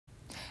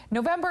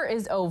November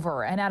is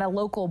over, and at a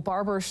local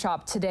barber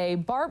shop today,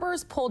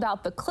 barbers pulled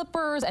out the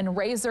clippers and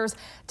razors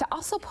to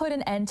also put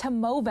an end to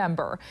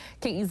Movember.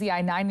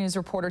 KEZI 9 News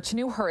reporter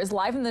Chanu Her is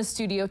live in the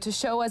studio to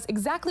show us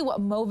exactly what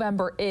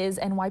Movember is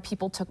and why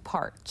people took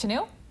part.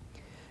 Chanu?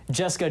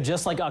 Jessica,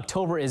 just like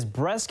October is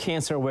Breast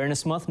Cancer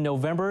Awareness Month,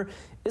 November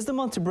is the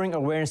month to bring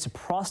awareness to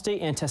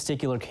prostate and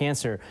testicular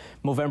cancer.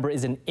 Movember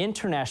is an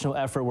international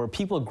effort where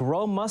people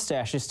grow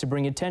mustaches to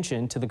bring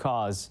attention to the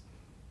cause.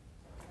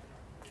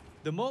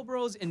 The Mo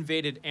Bros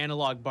invaded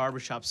Analog Barber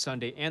Shop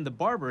Sunday, and the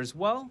barbers,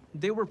 well,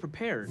 they were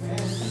prepared.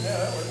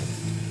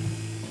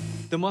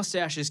 The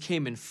mustaches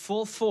came in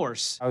full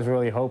force. I was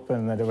really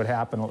hoping that it would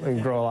happen, it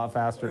would grow a lot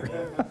faster.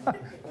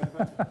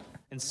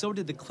 And so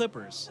did the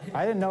clippers.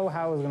 I didn't know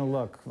how it was going to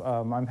look.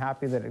 I'm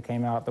happy that it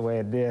came out the way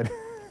it did.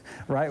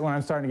 Right when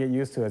I'm starting to get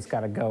used to it, it's got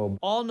to go.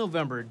 All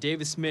November,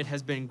 David Smith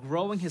has been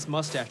growing his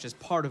mustache as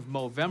part of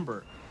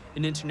Movember,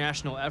 an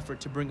international effort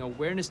to bring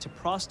awareness to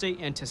prostate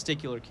and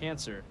testicular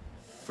cancer.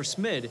 For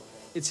Smid,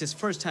 it's his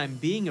first time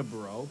being a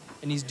bro,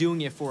 and he's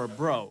doing it for a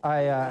bro. I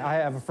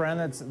have a friend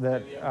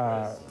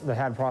that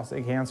had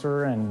prostate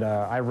cancer, and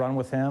I run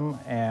with him,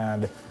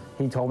 and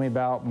he told me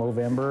about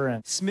Movember.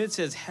 And Smid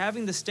says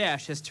having the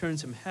stash has turned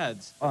some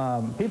heads.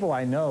 People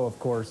I know, of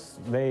course,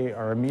 they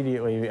are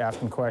immediately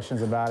asking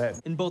questions about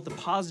it. In both the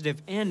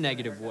positive and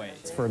negative way.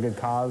 It's for a good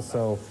cause,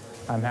 so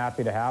I'm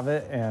happy to have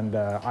it, and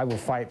I will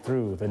fight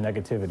through the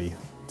negativity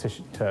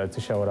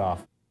to show it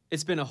off.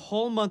 It's been a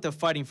whole month of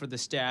fighting for the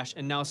stash,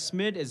 and now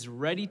Smid is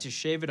ready to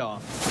shave it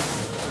off.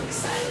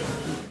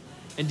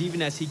 And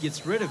even as he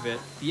gets rid of it,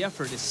 the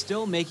effort is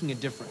still making a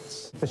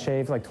difference. The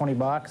shave's like 20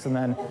 bucks, and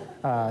then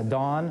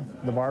Don,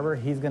 the barber,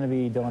 he's going to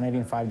be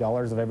donating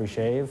 $5 of every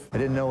shave. I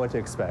didn't know what to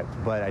expect,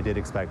 but I did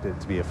expect it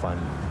to be a fun,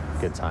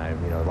 good time.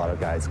 You know, a lot of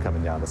guys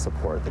coming down to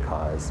support the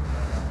cause.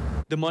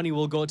 The money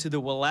will go to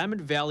the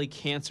Willamette Valley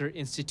Cancer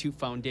Institute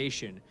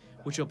Foundation,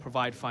 which will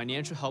provide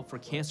financial help for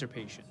cancer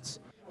patients.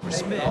 For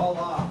Smith,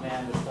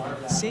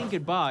 saying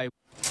goodbye,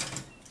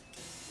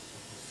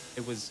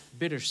 it was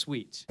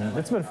bittersweet.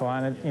 It's been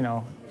fun. You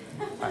know,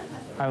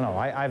 I don't know.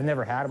 I've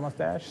never had a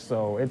mustache,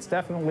 so it's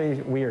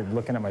definitely weird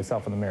looking at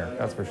myself in the mirror,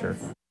 that's for sure.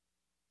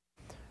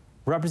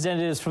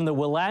 Representatives from the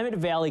Willamette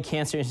Valley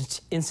Cancer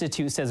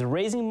Institute says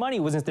raising money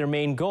wasn't their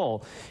main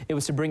goal. It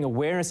was to bring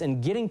awareness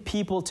and getting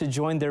people to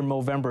join their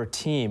Movember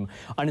team.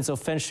 On its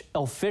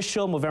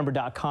official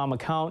Movember.com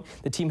account,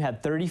 the team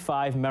had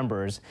 35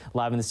 members.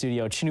 Live in the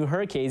studio, Chanu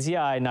Her,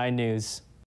 KEZI 9 News.